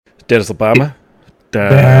Dennis Obama.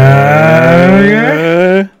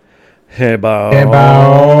 Hebo.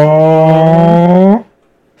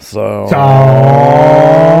 So.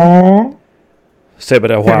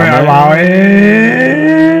 Sebeda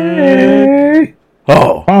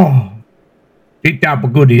Oh. Kita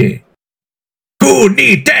pagudi. Good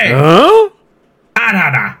day. Huh?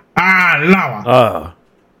 Lawa.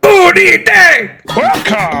 Good day.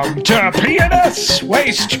 Welcome to Pianist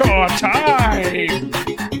Waste Your Time.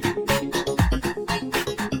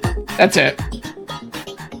 That's it.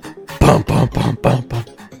 Bum.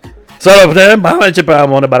 So then, how much about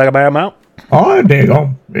one about a amount? Oh, there you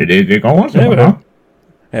go. They go.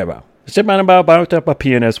 Yeah, well. Zip man about a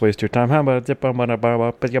pianist waste your time. How about zip on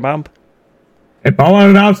about your mom? Hey,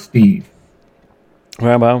 power out, Steve.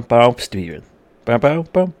 Bob Steven.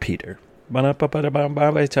 Bob Peter. Mama, but the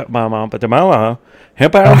mama.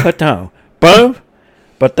 Help out, but down. Bob,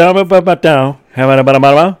 but down, how about a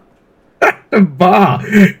mama? Ba,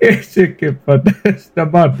 it's a kid, but that's the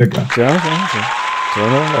Bartica.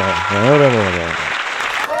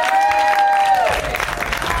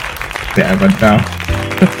 Damn it now.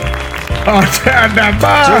 Oh, damn that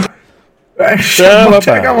bar.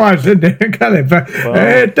 Check out what's in there.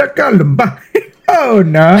 Oh,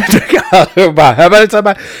 no. How about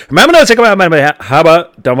somebody? Remember, no, check out how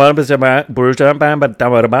about Dama Bruce but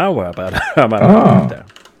Dama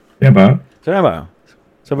about Yeah,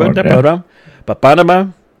 so about the bottom, but Panama,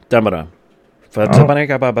 Damara. For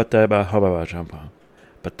somebody about the Hobaba Champa.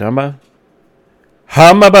 But Dama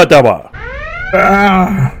Hamabadawa.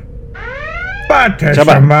 But How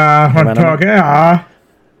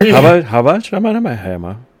about Shamanama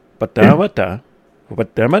Hammer? But Damata,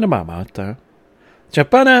 but Damanamata.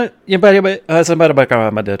 Japana, you somebody about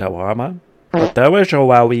Kamadawama. But that was show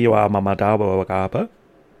why we are Mamadabo Gaba.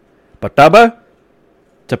 But Daba,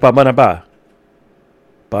 Japamanaba.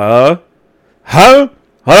 Ba, how,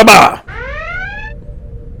 Haraba.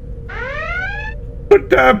 But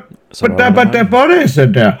the body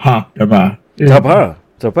said there, ha, the bar.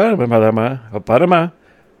 Parama,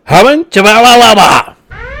 Haman, Chabawalaba.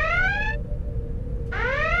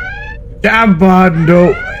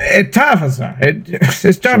 Jabando, Tafasa,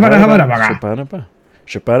 it's Jabana.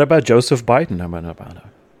 Shapanaba, Joseph Biden, Hamanabana.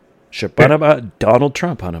 Shapanaba, Donald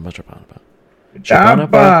Trump, Hanamachapanaba.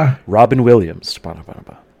 Shapanaba, Robin Williams,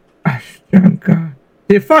 Shapanaba. Ashtanka,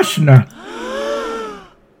 the Fashna.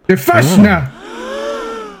 The Fashna.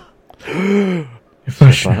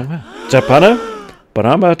 Japana,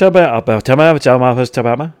 Panama, Tama, Jama,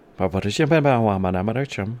 Tabama, Papa,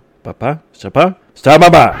 Wamanamachum, Papa, Sapa,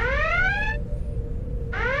 Stababa.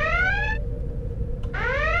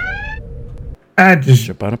 I just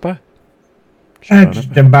Shapanapa,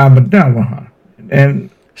 the Baba Dama. And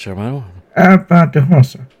Shamano, about the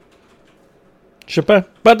horse. Shapa,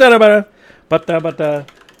 Bata,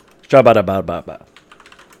 Shabada.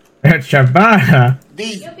 It's Shabana.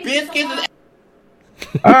 These biscuits.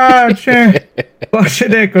 Che. What's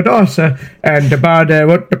the good also? And about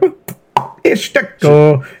what it's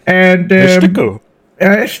Stucco and Stickle.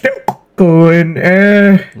 Stucco and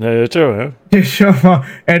No, true, huh? this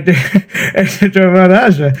and the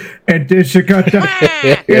and this got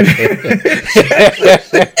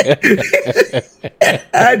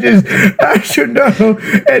I should know.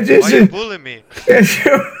 And this Why you bullying me?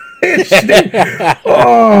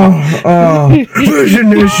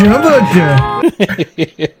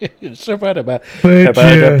 Stroke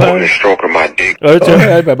of my dick.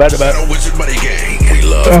 Wizard Money Gang. We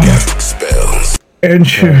love casting spells. And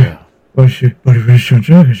sure. What's it? What is it?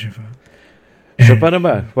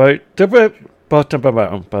 Shapanaba, wait, the bottom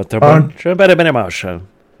about Shabada Benamasha.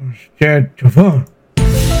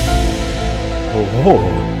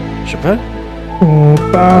 Oh, Shapan? Oh,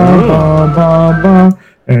 ba.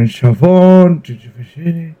 And Chavon,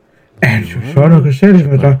 and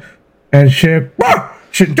Chavon, and she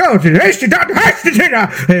does it, and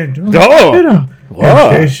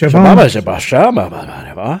Shabama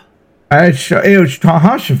Shabashama. I shall age to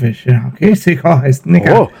Hashafish, okay, see how his nigger.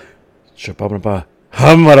 Oh, Shababa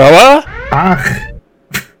Hamarawa? Ach,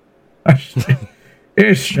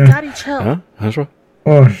 it's Daddy, chill. Huh? That's right.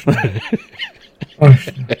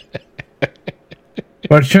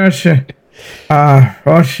 But church, why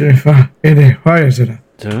is it?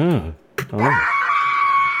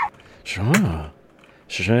 Sure,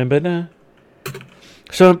 but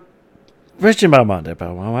so, Richard Mama,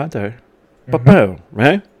 about one there. But Bill,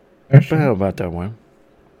 right? Bill about that one.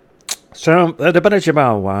 So, the better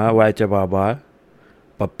about one, white about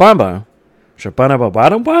but Bamba, Shabana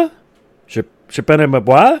Babadamba? Shipene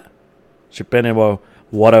Mabwa? Shipene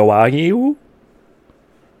Water Wagyu?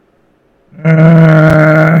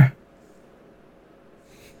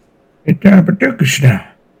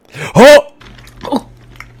 Oh!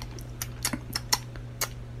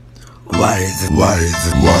 Why is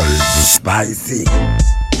it spicy?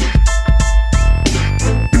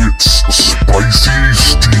 It's spicy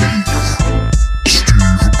Steve.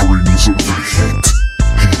 Steve brings the heat.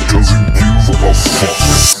 He doesn't give a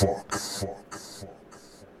fuck.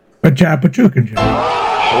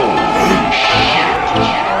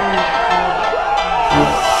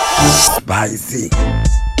 Spicy.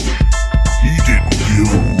 He didn't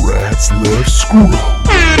give a rat's left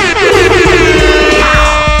squirrel.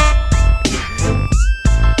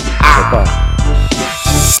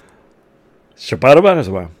 Shabba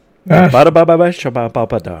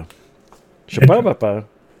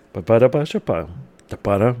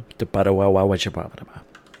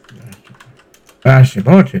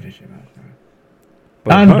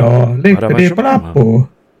Ando, lickety plappo.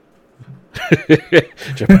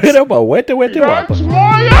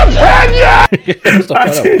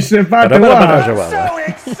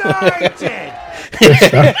 Wait.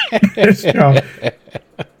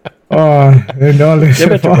 Oh, and all this.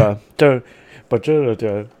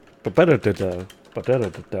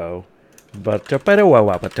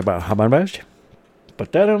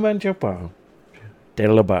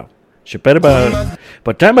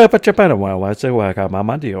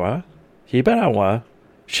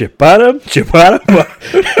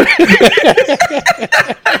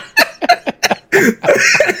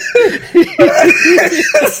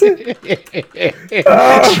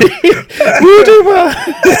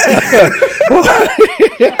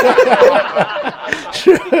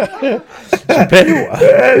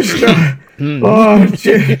 Oh,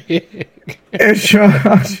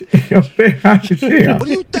 What are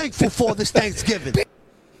you thankful for this Thanksgiving?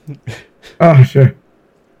 oh, shit.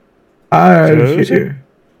 Shit.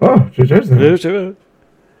 Oh, shit.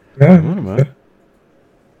 Yeah.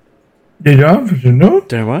 Déjà, je know.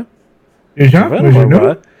 What? Déjà, je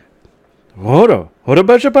know. Hold on,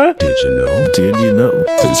 Bashapa? Did you know?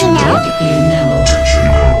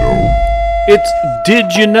 It's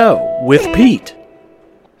Did You Know with Pete.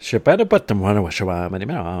 Shapata Patamana was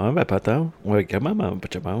Shabamani, Pata, wake up, Mamma,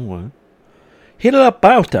 Pachamama. Hila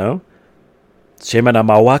Pauto. Shimana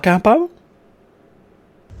Mawakapo?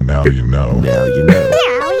 Now you know. Now you know.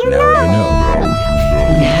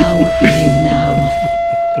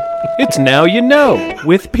 It's Now You Know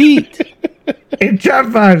with Pete. Jag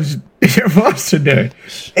var så där.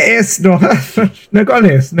 Något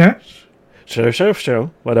lyssna. Show.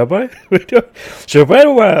 What about? So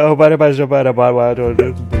very well, but about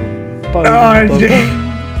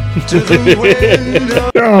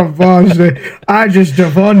Oh, boss. I just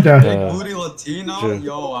wonder. Booty Latino?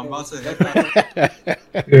 Yo, I'm about to hit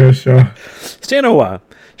that. Yeah, sure. Stand a while.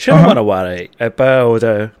 Show me what I want about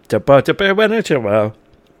the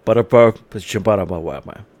but about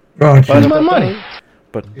Where's my money?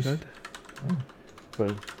 But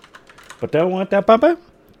don't want that, Papa?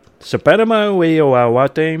 So, better my way or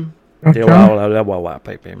what time? They will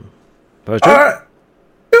paper.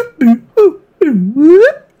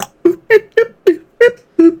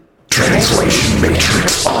 Translation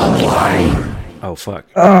Matrix online. Oh, fuck.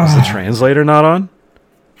 Is the translator not on?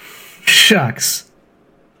 Shucks.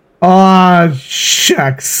 Oh,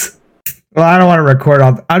 shucks. Well, I don't want to record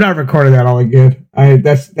all. I'm not recording that all again.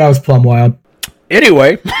 That was plumb wild.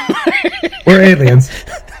 Anyway, we're aliens.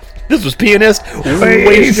 This was Pianist.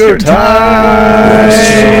 Waste your time.